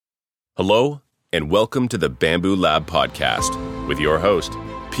Hello, and welcome to the Bamboo Lab podcast with your host,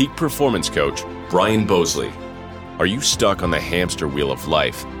 Peak Performance Coach Brian Bosley. Are you stuck on the hamster wheel of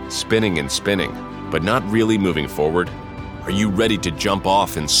life, spinning and spinning, but not really moving forward? Are you ready to jump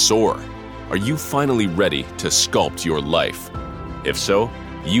off and soar? Are you finally ready to sculpt your life? If so,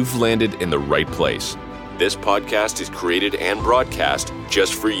 you've landed in the right place. This podcast is created and broadcast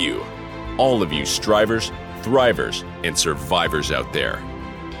just for you. All of you strivers, thrivers, and survivors out there.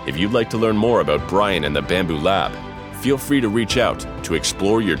 If you'd like to learn more about Brian and the Bamboo Lab, feel free to reach out to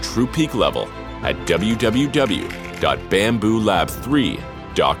explore your true peak level at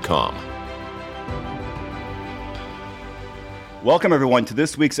www.bamboolab3.com. Welcome, everyone, to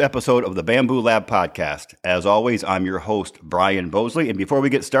this week's episode of the Bamboo Lab podcast. As always, I'm your host, Brian Bosley. And before we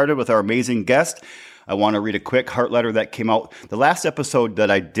get started with our amazing guest, I want to read a quick heart letter that came out. The last episode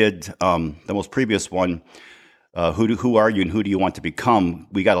that I did, the most previous one, who are you and who do you want to become?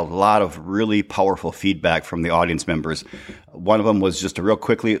 We got a lot of really powerful feedback from the audience members. One of them was just real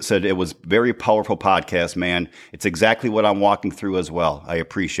quickly, it said, it was very powerful podcast, man. It's exactly what I'm walking through as well. I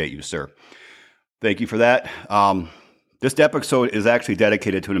appreciate you, sir. Thank you for that. This episode is actually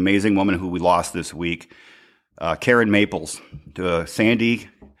dedicated to an amazing woman who we lost this week, Karen Maples. To Sandy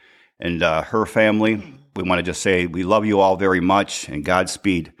and her family, we want to just say we love you all very much, and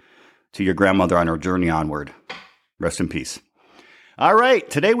Godspeed to your grandmother on her journey onward. Rest in peace. All right,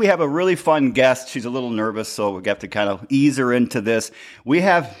 today we have a really fun guest. She's a little nervous, so we have to kind of ease her into this. We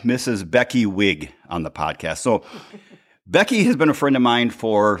have Mrs. Becky Wigg on the podcast. So Becky has been a friend of mine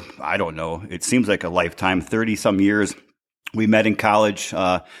for, I don't know, it seems like a lifetime, 30-some years. We met in college.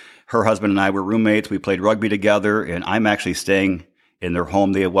 Her husband and I were roommates. We played rugby together, and I'm actually staying in their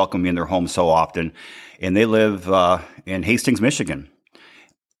home. They welcome me in their home so often, and they live in Hastings, Michigan.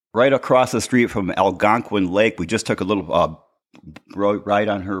 Right across the street from Algonquin Lake. We just took a little ride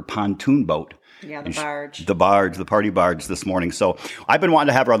on her pontoon boat. Yeah, the barge. The party barge this morning. So I've been wanting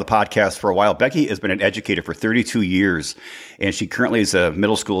to have her on the podcast for a while. Becky has been an educator for 32 years, and she currently is a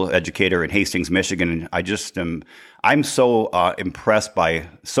middle school educator in Hastings, Michigan. And I'm so impressed by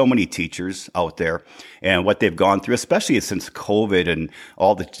so many teachers out there and what they've gone through, especially since COVID and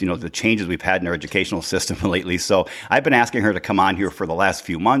all the the changes we've had in our educational system lately. So I've been asking her to come on here for the last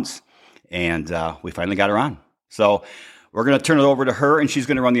few months, and we finally got her on. So we're going to turn it over to her, and she's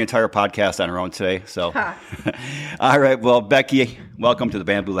going to run the entire podcast on her own today. So, all right. Well, Becky, welcome to the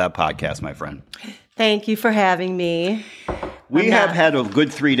Bamboo Lab podcast, my friend. Thank you for having me. We have had a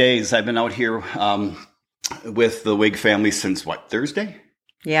good 3 days. I've been out here with the Wigg family since, Thursday?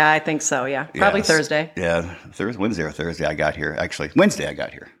 Yeah, I think so, yeah. Probably Thursday. Yeah, Wednesday or Thursday I got here. Actually, Wednesday I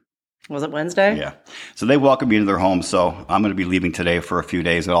got here. Was it Wednesday? Yeah. So they welcomed me into their home, so I'm going to be leaving today for a few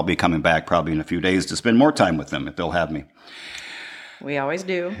days, and I'll be coming back probably in a few days to spend more time with them if they'll have me. We always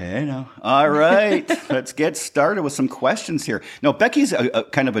do. I know. All right. Let's get started with some questions here. Now, Becky's a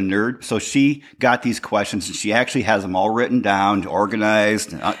kind of a nerd, so she got these questions, and she actually has them all written down,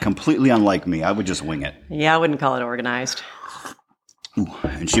 organized, completely unlike me. I would just wing it. Yeah, I wouldn't call it organized. Ooh,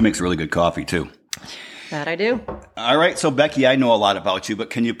 and she makes really good coffee, too. That I do. All right. So, Becky, I know a lot about you, but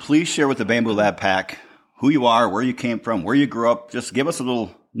can you please share with the Bamboo Lab Pack who you are, where you came from, where you grew up? Just give us a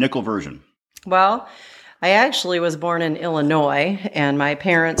little nickel version. Well, I actually was born in Illinois, and my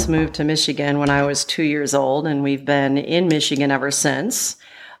parents moved to Michigan when I was 2 years old, and we've been in Michigan ever since.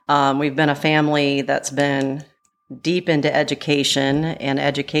 We've been a family that's been deep into education and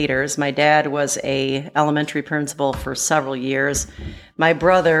educators. My dad was a elementary principal for several years. My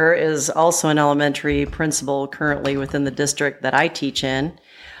brother is also an elementary principal currently within the district that I teach in.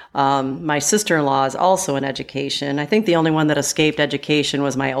 My sister-in-law is also in education. I think the only one that escaped education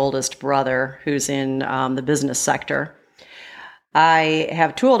was my oldest brother, who's in the business sector. I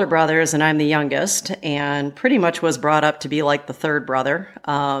have two older brothers, and I'm the youngest, and pretty much was brought up to be like the third brother.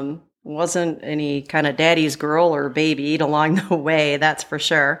 Wasn't any kind of daddy's girl or babied along the way, that's for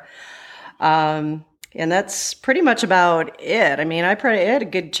sure. And that's pretty much about it. I mean, I had a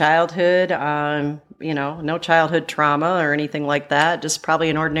good childhood, no childhood trauma or anything like that, just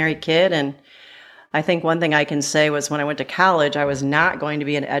probably an ordinary kid. And I think one thing I can say was when I went to college, I was not going to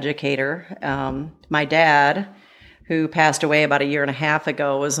be an educator. My dad, who passed away about 1.5 years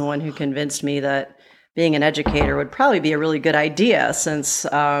ago, was the one who convinced me that being an educator would probably be a really good idea since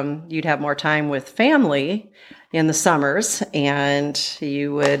you'd have more time with family in the summers and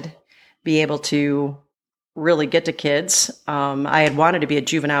you would be able to really get to kids. I had wanted to be a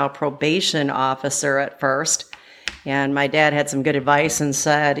juvenile probation officer at first, and my dad had some good advice and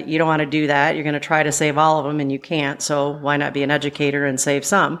said, you don't want to do that. You're going to try to save all of them, and you can't, so why not be an educator and save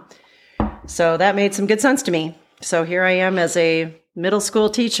some? So that made some good sense to me. So here I am as a middle school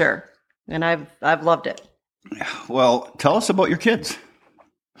teacher. and I've loved it. Well, tell us about your kids.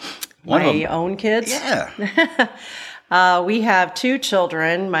 My own kids? Yeah. We have 2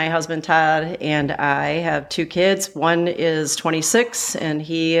 children. My husband, Todd, and I have 2 kids. One is 26, and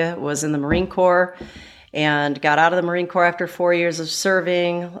he was in the Marine Corps and got out of the Marine Corps after 4 years of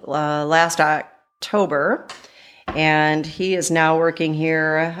serving last October. And he is now working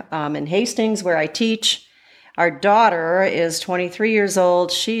here in Hastings, where I teach. Our daughter is 23 years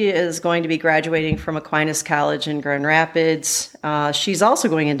old. She is going to be graduating from Aquinas College in Grand Rapids. She's also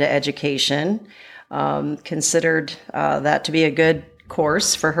going into education, considered that to be a good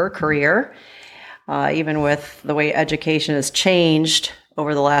course for her career, even with the way education has changed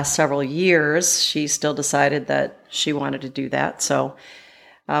over the last several years. She still decided that she wanted to do that. So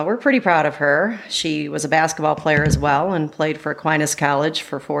we're pretty proud of her. She was a basketball player as well and played for Aquinas College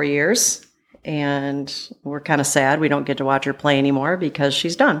for 4 years. And we're kind of sad we don't get to watch her play anymore because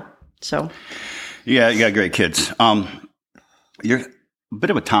she's done. So, Yeah, you got great kids. You're a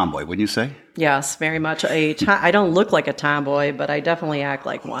bit of a tomboy, wouldn't you say? yes, very much I don't look like a tomboy, but I definitely act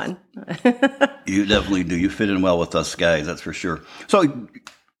like one. You definitely do. You fit in well with us guys, that's for sure. So, you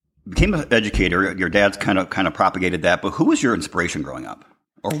became an educator. Your dad's kind of propagated that. But who was your inspiration growing up,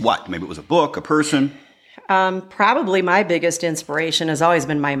 or what? Maybe it was a book, a person. Probably my biggest inspiration has always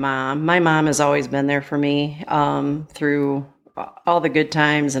been my mom. My mom has always been there for me through all the good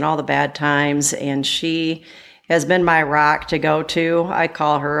times and all the bad times, and she has been my rock to go to. I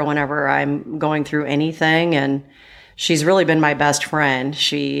call her whenever I'm going through anything, and she's really been my best friend.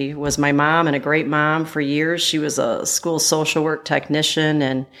 She was my mom and a great mom for years. She was a school social work technician,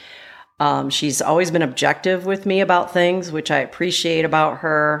 and she's always been objective with me about things, which I appreciate about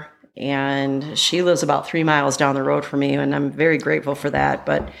her. And she lives about 3 miles down the road from me, and I'm very grateful for that.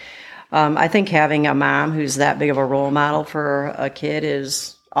 But I think having a mom who's that big of a role model for a kid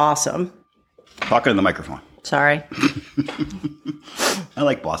is awesome. Talk into the microphone. Sorry. I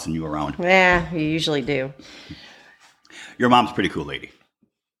like bossing you around. Yeah, you usually do. Your mom's a pretty cool lady.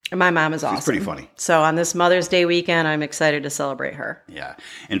 My mom is awesome. She's pretty funny. So on this Mother's Day weekend, I'm excited to celebrate her. Yeah.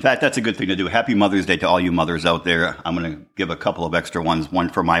 In fact, that's a good thing to do. Happy Mother's Day to all you mothers out there. I'm going to give a couple of extra ones, one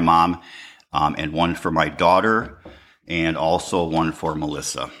for my mom and one for my daughter, and also one for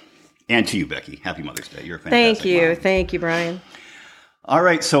Melissa. And to you, Becky. Happy Mother's Day. You're a fantastic Thank you. mom. Thank you, Brian. All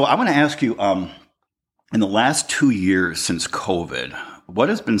right. So I want to ask you, in the last 2 years since COVID, what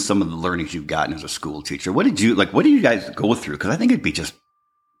has been some of the learnings you've gotten as a school teacher? What did you guys go through? Because I think it'd be just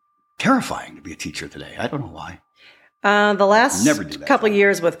terrifying to be a teacher today. I don't know why. The last couple of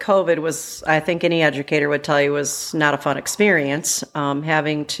years with COVID was, I think any educator would tell you, was not a fun experience.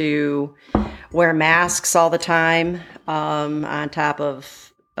 Having to wear masks all the time on top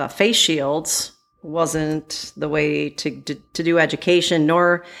of face shields wasn't the way to do education,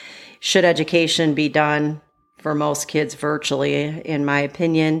 nor should education be done for most kids virtually, in my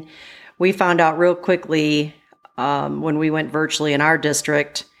opinion. We found out real quickly when we went virtually in our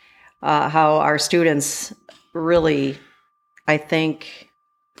district how our students really, I think,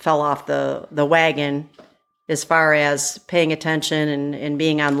 fell off the wagon as far as paying attention and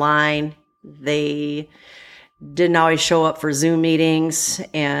being online. They didn't always show up for Zoom meetings,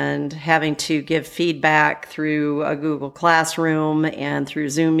 and having to give feedback through a Google Classroom and through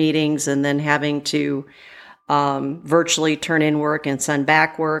Zoom meetings, and then having to virtually turn in work and send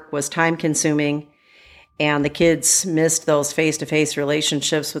back work was time consuming. And the kids missed those face-to-face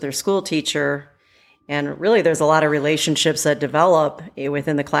relationships with their school teacher. And really, there's a lot of relationships that develop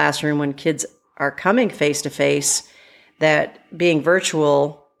within the classroom when kids are coming face-to-face that being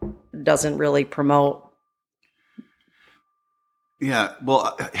virtual doesn't really promote. Yeah.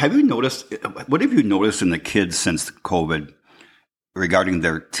 Well, what have you noticed in the kids since COVID regarding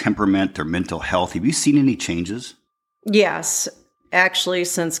their temperament, their mental health? Have you seen any changes? Yes. Actually,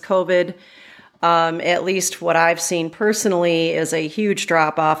 since COVID, at least what I've seen personally is a huge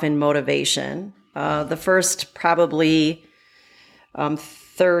drop-off in motivation. The first probably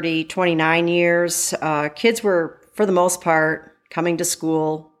 29 years, kids were, for the most part, coming to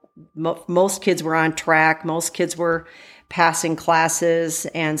school. Most kids were on track. Most kids were passing classes.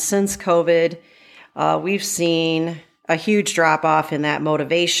 And since COVID, we've seen a huge drop-off in that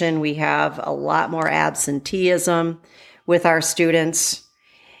motivation. We have a lot more absenteeism with our students,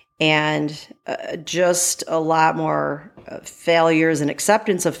 and just a lot more failures and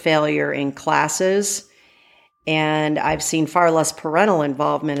acceptance of failure in classes. And I've seen far less parental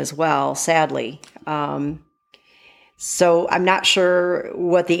involvement as well, sadly. So I'm not sure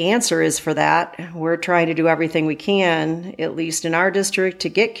what the answer is for that. We're trying to do everything we can, at least in our district, to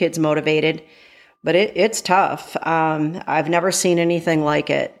get kids motivated, but it's tough. I've never seen anything like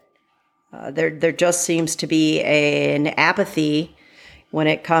it. There just seems to be an apathy when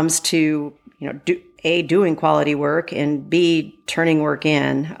it comes to, doing quality work, and B, turning work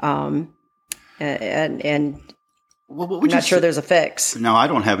in. And I'm not sure there's a fix. Now, I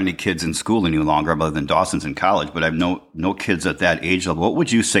don't have any kids in school any longer other than Dawson's in college, but I have no kids at that age level. What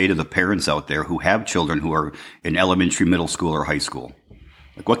would you say to the parents out there who have children who are in elementary, middle school, or high school?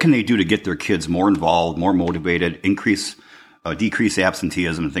 Like, what can they do to get their kids more involved, more motivated, decrease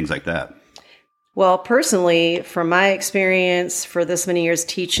absenteeism and things like that? Well, personally, from my experience for this many years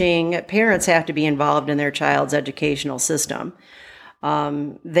teaching, parents have to be involved in their child's educational system.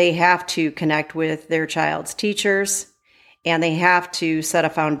 They have to connect with their child's teachers, and they have to set a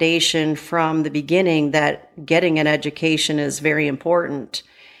foundation from the beginning that getting an education is very important,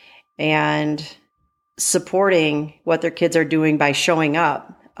 and supporting what their kids are doing by showing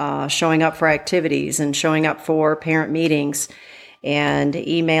up for activities and showing up for parent meetings and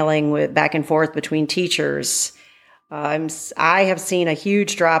emailing back and forth between teachers. I have seen a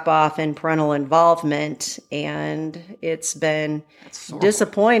huge drop-off in parental involvement, and it's been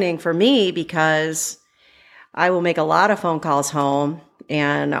disappointing for me because I will make a lot of phone calls home,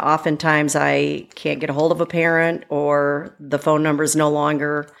 and oftentimes I can't get a hold of a parent, or the phone number is no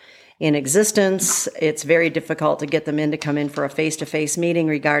longer in existence. It's very difficult to get them in to come in for a face-to-face meeting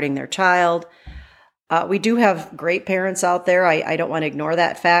regarding their child. We do have great parents out there. I don't want to ignore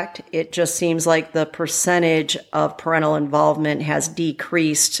that fact. It just seems like the percentage of parental involvement has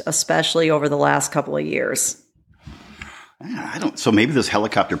decreased, especially over the last couple of years. So maybe this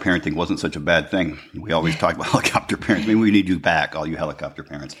helicopter parenting wasn't such a bad thing. We always talk about helicopter parents. Maybe we need you back, all you helicopter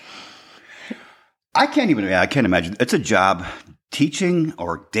parents. I can't imagine. It's a job, teaching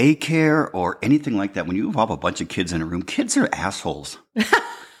or daycare or anything like that. When you involve a bunch of kids in a room, kids are assholes.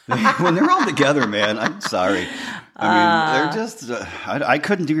 When they're all together, man, I'm sorry. They're just, I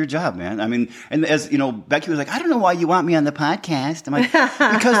couldn't do your job, man. And as Becky was like, I don't know why you want me on the podcast. I'm like,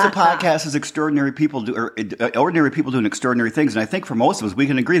 because the podcast is ordinary people doing extraordinary things. And I think for most of us, we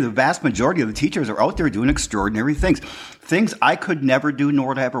can agree the vast majority of the teachers are out there doing extraordinary things I could never do, nor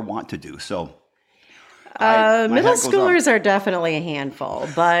would I ever want to do. So. Middle schoolers are definitely a handful,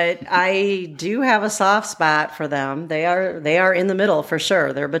 but I do have a soft spot for them. They are in the middle for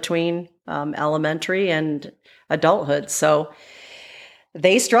sure. They're between elementary and adulthood. So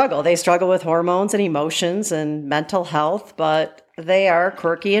they struggle. They struggle with hormones and emotions and mental health, but they are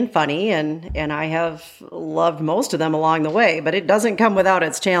quirky and funny, and I have loved most of them along the way, but it doesn't come without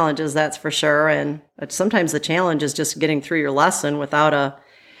its challenges, that's for sure. And sometimes the challenge is just getting through your lesson without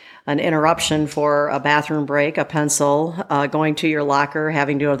an interruption for a bathroom break, a pencil, going to your locker,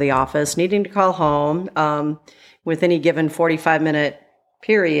 having to go to the office, needing to call home. With any given 45-minute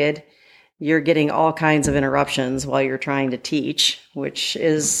period, you're getting all kinds of interruptions while you're trying to teach, which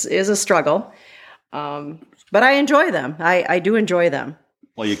is a struggle. But I enjoy them. I do enjoy them.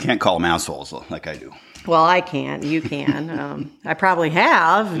 Well, you can't call them assholes like I do. Well, I can. You can. I probably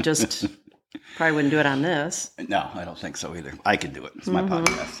have, just probably wouldn't do it on this. No, I don't think so either. I can do it. It's my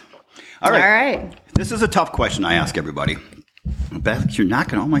podcast. All right. This is a tough question I ask everybody. Beth, you're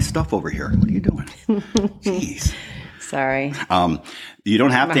knocking all my stuff over here. What are you doing? Jeez. Sorry. You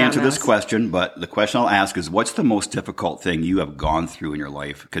don't have to answer this question, but the question I'll ask is, what's the most difficult thing you have gone through in your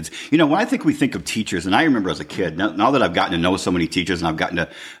life? Because, when we think of teachers, and I remember as a kid, now that I've gotten to know so many teachers and I've gotten to,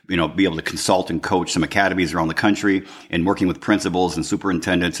 be able to consult and coach some academies around the country and working with principals and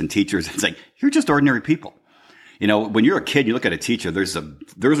superintendents and teachers, it's like, you're just ordinary people. When you're a kid, you look at a teacher, there's a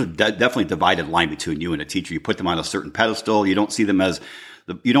definitely divided line between you and a teacher. You put them on a certain pedestal. You don't see them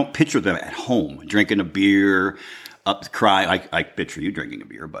you don't picture them at home drinking a beer, crying. I picture you drinking a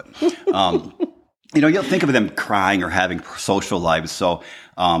beer, but, you don't think of them crying or having social lives. So,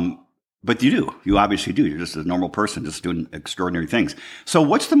 but you do. You obviously do. You're just a normal person just doing extraordinary things. So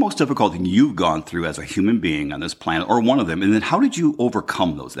what's the most difficult thing you've gone through as a human being on this planet, or one of them? And then how did you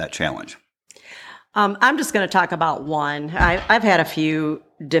overcome that challenge? I'm just going to talk about one. I've had a few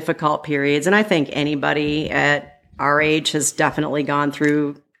difficult periods, and I think anybody at our age has definitely gone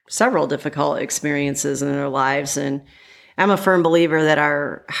through several difficult experiences in their lives. And I'm a firm believer that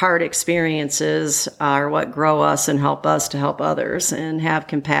our hard experiences are what grow us and help us to help others and have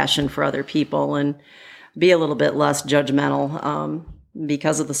compassion for other people and be a little bit less judgmental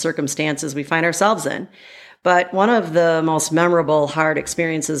because of the circumstances we find ourselves in. But one of the most memorable hard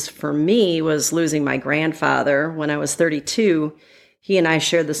experiences for me was losing my grandfather when I was 32. He and I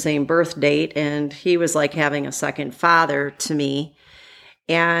shared the same birth date, and he was like having a second father to me.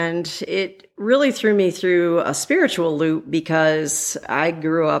 And it really threw me through a spiritual loop because I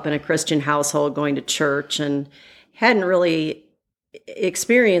grew up in a Christian household going to church and hadn't really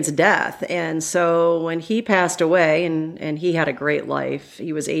experience death. And so when he passed away, and he had a great life,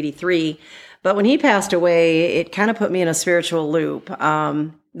 he was 83, but when he passed away, it kind of put me in a spiritual loop.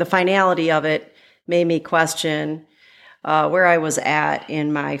 The finality of it made me question where I was at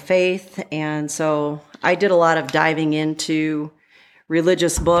in my faith. And so I did a lot of diving into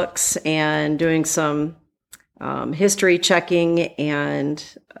religious books and doing some history checking, and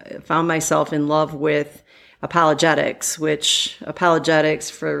found myself in love with apologetics, which apologetics,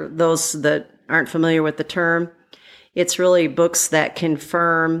 for those that aren't familiar with the term, it's really books that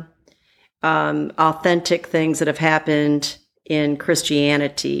confirm authentic things that have happened in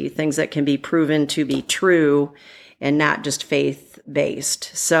Christianity, things that can be proven to be true and not just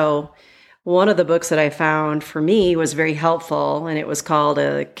faith-based. So one of the books that I found for me was very helpful, and it was called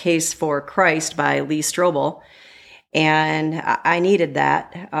A Case for Christ by Lee Strobel. And I needed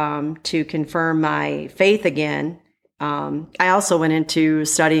that to confirm my faith again. I also went into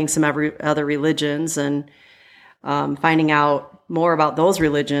studying some other religions and finding out more about those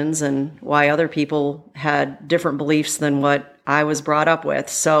religions and why other people had different beliefs than what I was brought up with.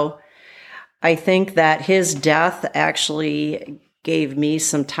 So I think that his death actually gave me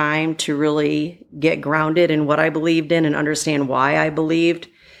some time to really get grounded in what I believed in and understand why I believed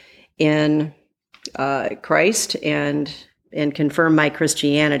in Christ and confirm my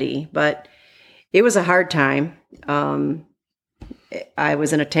Christianity. But it was a hard time. I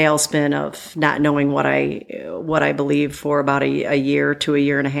was in a tailspin of not knowing what I believed for about a year to a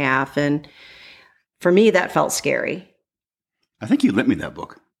year and a half. And for me, that felt scary. I think you lent me that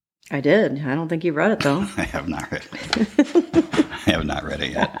book. I did. I don't think you've read it, though. I have not read it. I have not read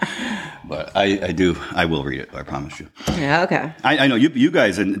it yet. But I do. I will read it, I promise you. Yeah, okay. I know you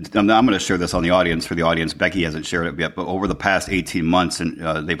guys, and I'm going to share this on the audience for the audience. Becky hasn't shared it yet, but over the past 18 months,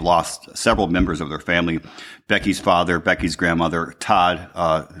 and they've lost several members of their family. Becky's father, Becky's grandmother,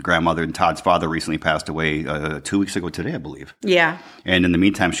 grandmother, and Todd's father recently passed away 2 weeks ago today, I believe. Yeah. And in the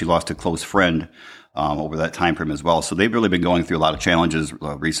meantime, she lost a close friend over that time frame as well. So they've really been going through a lot of challenges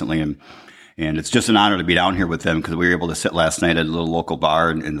recently, and it's just an honor to be down here with them, because we were able to sit last night at a little local bar,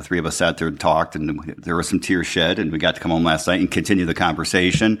 and the three of us sat there and talked, and there were some tears shed, and we got to come home last night and continue the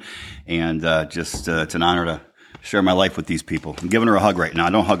conversation. And it's an honor to share my life with these people. I'm giving her a hug right now. I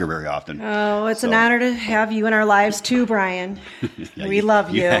don't hug her very often. Oh, it's an honor to have you in our lives too, Brian. Yeah, we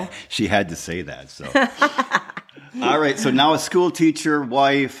love you. She had to say that. So. All right. So now a school teacher,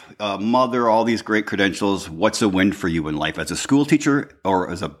 wife, mother, all these great credentials. What's a win for you in life as a school teacher, or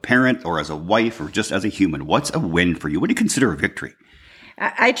as a parent, or as a wife, or just as a human? What's a win for you? What do you consider a victory?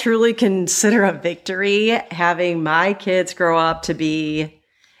 I truly consider a victory having my kids grow up to be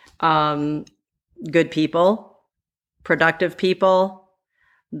good people, productive people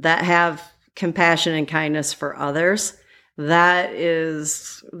that have compassion and kindness for others. That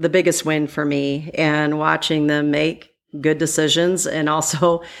is the biggest win for me, and watching them make good decisions and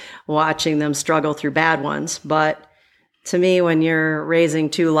also watching them struggle through bad ones. But to me, when you're raising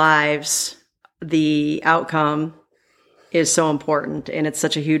two lives, the outcome is so important, and it's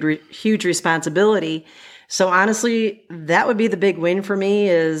such a huge responsibility. So honestly, that would be the big win for me.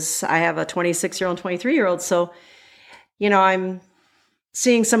 Is I have a 26-year-old and 23-year-old. So, I'm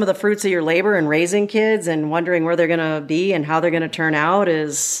seeing some of the fruits of your labor and raising kids and wondering where they're going to be and how they're going to turn out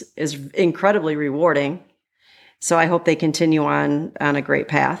is incredibly rewarding. So I hope they continue on a great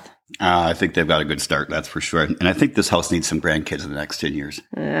path. I think they've got a good start, that's for sure. And I think this house needs some grandkids in the next 10 years.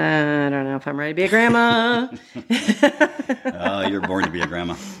 I don't know if I'm ready to be a grandma. You're born to be a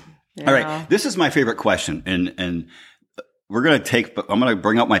grandma. Yeah. All right. This is my favorite question. And I'm going to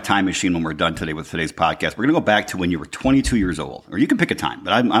bring out my time machine when we're done today with today's podcast. We're going to go back to when you were 22 years old, or you can pick a time,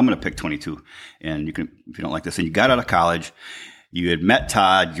 but I'm going to pick 22. And you can, if you don't like this, and you got out of college, you had met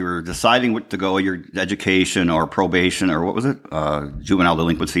Todd, you were deciding what to go, your education or probation, or what was it? Juvenile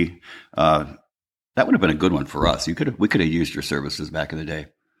delinquency. That would have been a good one for us. We could have used your services back in the day.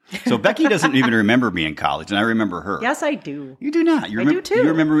 So Becky doesn't even remember me in college, and I remember her. Yes, I do. You do not. I do too. You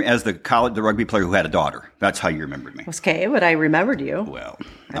remember me as the rugby player who had a daughter. That's how you remembered me. Okay, but I remembered you. Well,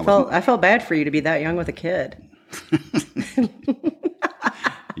 I felt bad for you to be that young with a kid.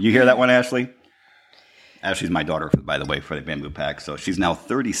 You hear that one, Ashley? Ashley's my daughter, by the way, for the Bamboo Pack. So she's now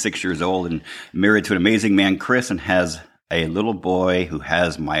 36 years old and married to an amazing man, Chris, and has a little boy who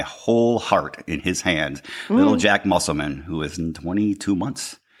has my whole heart in his hands. Little Jack Musselman, who is in 22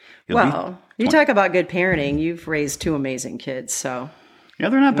 months. Wow. You talk about good parenting. You've raised two amazing kids. So yeah,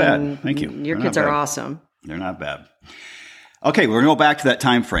 they're not bad. Thank you. Your kids are awesome. They're not bad. Okay, we're going to go back to that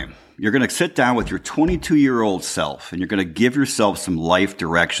time frame. you're going to sit down with your 22-year-old self and you're going to give yourself some life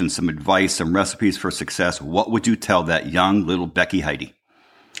direction, some advice, some recipes for success, what would you tell that young little Becky Heidi?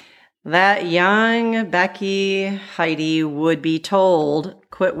 That young Becky Heidi would be told,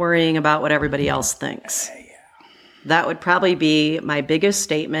 quit worrying about what everybody else thinks. That would probably be my biggest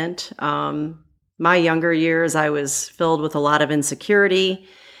statement. My younger years, I was filled with a lot of insecurity,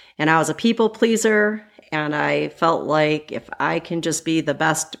 and I was a people pleaser, and I felt like if I can just be the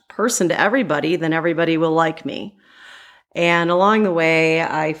best person to everybody, then everybody will like me. And along the way,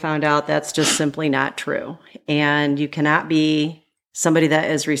 I found out that's just simply not true. And you cannot be somebody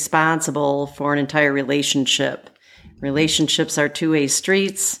that is responsible for an entire relationship. Relationships are two-way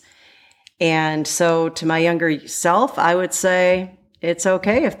streets. And so to my younger self, I would say it's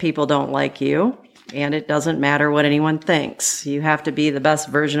okay if people don't like you, and it doesn't matter what anyone thinks. You have to be the best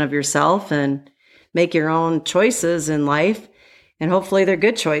version of yourself and make your own choices in life, and hopefully they're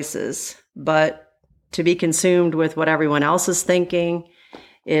good choices. But to be consumed with what everyone else is thinking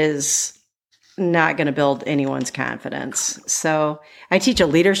is not going to build anyone's confidence. So I teach a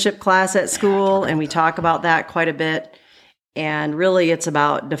leadership class at school, and we talk about that quite a bit. And really, it's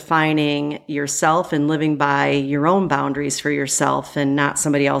about defining yourself and living by your own boundaries for yourself and not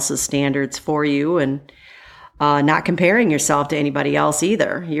somebody else's standards for you, and not comparing yourself to anybody else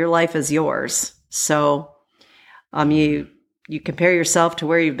either. Your life is yours. So you compare yourself to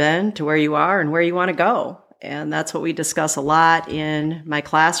where you've been, to where you are, and where you want to go. And that's what we discuss a lot in my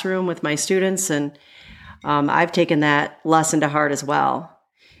classroom with my students. And I've taken that lesson to heart as well.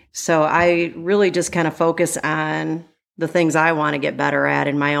 So I really just kind of focus on the things I want to get better at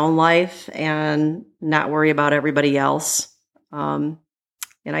in my own life and not worry about everybody else. And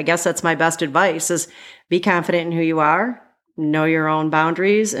I guess that's my best advice is be confident in who you are, know your own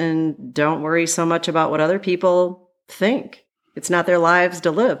boundaries, and don't worry so much about what other people think. It's not their lives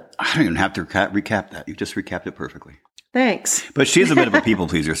to live. I don't even have to recap that. You just recapped it perfectly. Thanks. But she's a bit of a people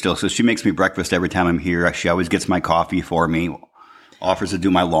pleaser still. So she makes me breakfast every time I'm here. She always gets my coffee for me, offers to do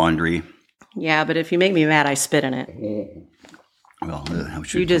my laundry. Yeah, but if you make me mad, I spit in it. Well,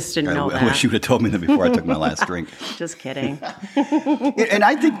 you just didn't know that. I wish you would have told me that before I took my last drink. Just kidding. And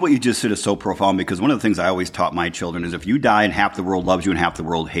I think what you just said is so profound, because one of the things I always taught my children is if you die and half the world loves you and half the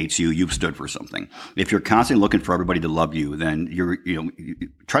world hates you, you've stood for something. If you're constantly looking for everybody to love you, then you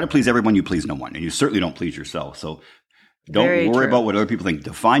try to please everyone, you please no one. And you certainly don't please yourself. So don't worry about what other people think.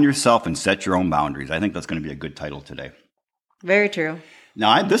 Define yourself and set your own boundaries. I think that's going to be a good title today. Very true.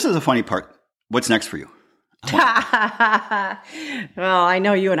 Now, this is a funny part. What's next for you? Well, I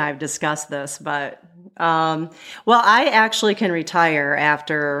know you and I have discussed this, but, I actually can retire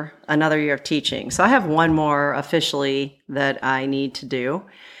after another year of teaching. So I have one more officially that I need to do.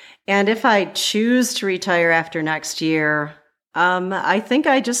 And if I choose to retire after next year, I think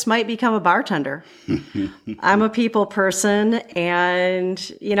I just might become a bartender. I'm a people person,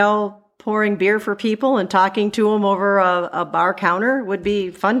 and, pouring beer for people and talking to them over a bar counter would be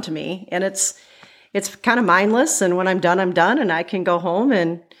fun to me. And it's kind of mindless. And when I'm done, and I can go home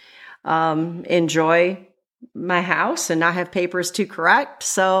and enjoy my house and not have papers to correct.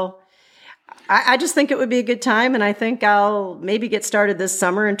 So I just think it would be a good time. And I think I'll maybe get started this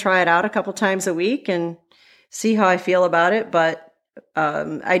summer and try it out a couple times a week and see how I feel about it. But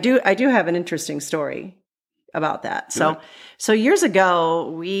I do have an interesting story about that. So years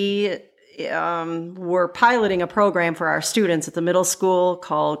ago, we were piloting a program for our students at the middle school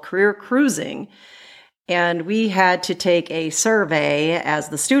called Career Cruising. And we had to take a survey, as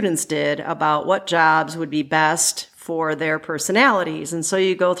the students did, about what jobs would be best for their personalities. And so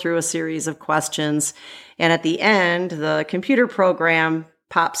you go through a series of questions. And at the end, the computer program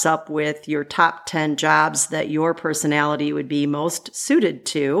pops up with your top 10 jobs that your personality would be most suited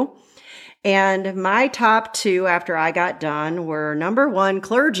to. And my top two after I got done were number 1,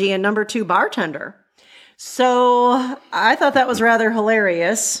 clergy, and number 2, bartender. So I thought that was rather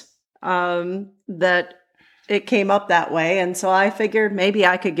hilarious that it came up that way. And so I figured maybe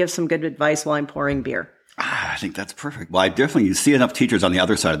I could give some good advice while I'm pouring beer. I think that's perfect. Well, you see enough teachers on the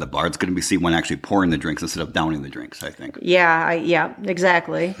other side of the bar. It's going to be see one actually pouring the drinks instead of downing the drinks, I think. Yeah,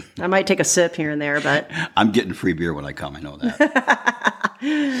 exactly. I might take a sip here and there, but I'm getting free beer when I come. I know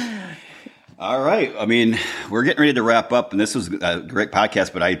that. All right. I mean, we're getting ready to wrap up, and this was a great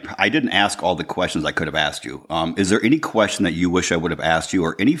podcast, but I didn't ask all the questions I could have asked you. Is there any question that you wish I would have asked you,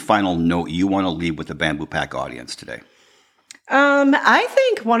 or any final note you want to leave with the Bamboo Pack audience today? I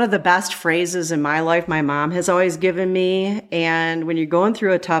think one of the best phrases in my life my mom has always given me, and when you're going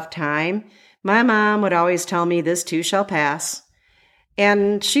through a tough time, my mom would always tell me, "This too shall pass."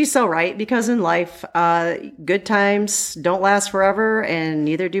 And she's so right, because in life, good times don't last forever, and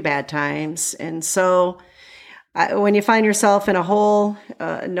neither do bad times. And so when you find yourself in a hole,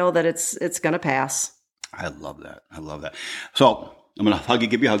 know that it's going to pass. I love that. I love that. So I'm going to hug you,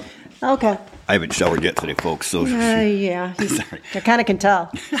 give you a hug. Okay. I haven't showered yet today, folks. So yeah. I kind of can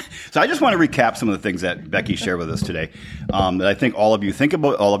tell. So I just want to recap some of the things that Becky shared with us today. That I think all of you, think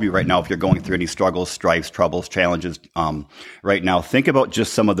about all of you right now, if you're going through any struggles, strifes, troubles, challenges right now, think about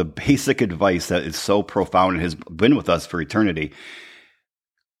just some of the basic advice that is so profound and has been with us for eternity.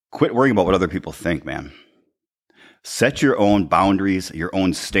 Quit worrying about what other people think, man. Set your own boundaries, your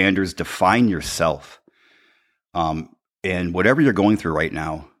own standards, define yourself. And whatever you're going through right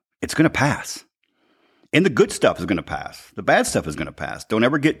now, it's going to pass. And the good stuff is going to pass. The bad stuff is going to pass. Don't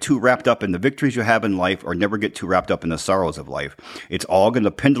ever get too wrapped up in the victories you have in life, or never get too wrapped up in the sorrows of life. It's all going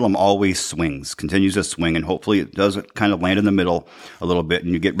to, the pendulum always swings, continues to swing, and hopefully it does kind of land in the middle a little bit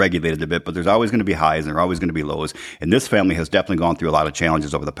and you get regulated a bit, but there's always going to be highs and there are always going to be lows. And this family has definitely gone through a lot of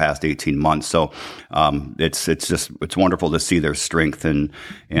challenges over the past 18 months. So it's wonderful to see their strength and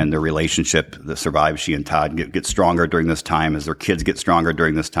their relationship that survives. She and Todd get stronger during this time as their kids get stronger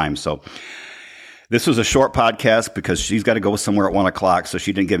during this time. So this was a short podcast because she's got to go somewhere at 1:00. So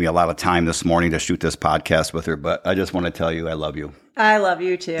she didn't give me a lot of time this morning to shoot this podcast with her. But I just want to tell you, I love you. I love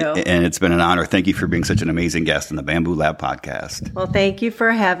you too. And it's been an honor. Thank you for being such an amazing guest in the Bamboo Lab podcast. Well, thank you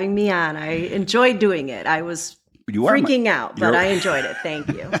for having me on. I enjoyed doing it. I was freaking out, but I enjoyed it. Thank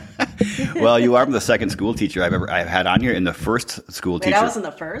you. Well, you are the second school teacher I've had on here, and the first school teacher. I wasn't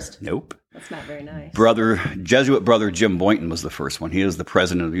the first? Nope. That's not very nice. Jesuit brother Jim Boynton was the first one. He is the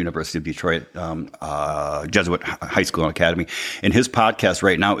president of the University of Detroit Jesuit High School and Academy. And his podcast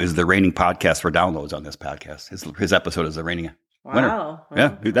right now is the reigning podcast for downloads on this podcast. His episode is the reigning winner. Wow.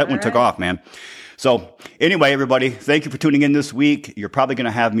 Yeah, that one took off, man. So anyway, everybody, thank you for tuning in this week. You're probably going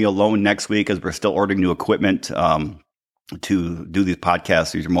to have me alone next week as we're still ordering new equipment to do these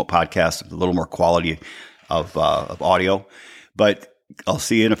podcasts, these remote podcasts, with a little more quality of audio. But I'll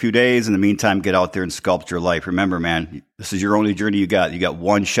see you in a few days. In the meantime, get out there and sculpt your life. Remember, man, this is your only journey you got. You got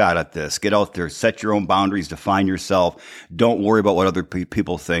one shot at this. Get out there, set your own boundaries, define yourself. Don't worry about what other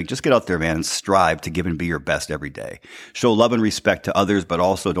people think. Just get out there, man, and strive to give and be your best every day. Show love and respect to others, but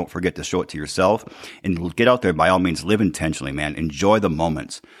also don't forget to show it to yourself. And get out there, by all means, live intentionally, man. Enjoy the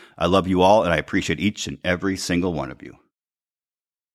moments. I love you all, and I appreciate each and every single one of you.